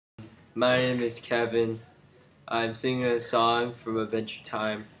My name is Kevin. I'm singing a song from Adventure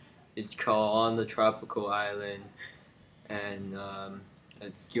Time. It's called On the Tropical Island, and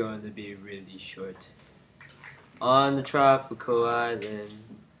it's going to be really short. On the tropical island,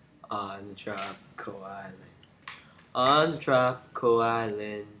 on the tropical island, on the tropical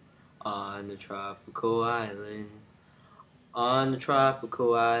island, on the tropical island, on the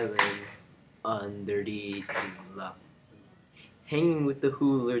tropical island, under the love. Hanging with the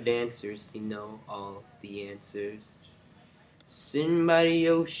hula dancers, they know all the answers. Sitting by the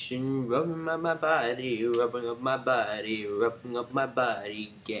ocean, rubbing up my body, rubbing up my body, rubbing up my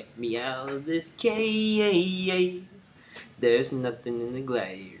body. Get me out of this cave. There's nothing in the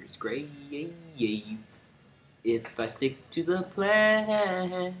gladiator's grave. If I stick to the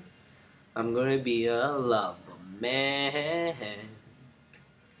plan, I'm gonna be a lava man.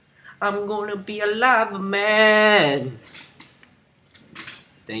 I'm gonna be a lava man.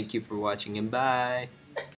 Thank you for watching and bye.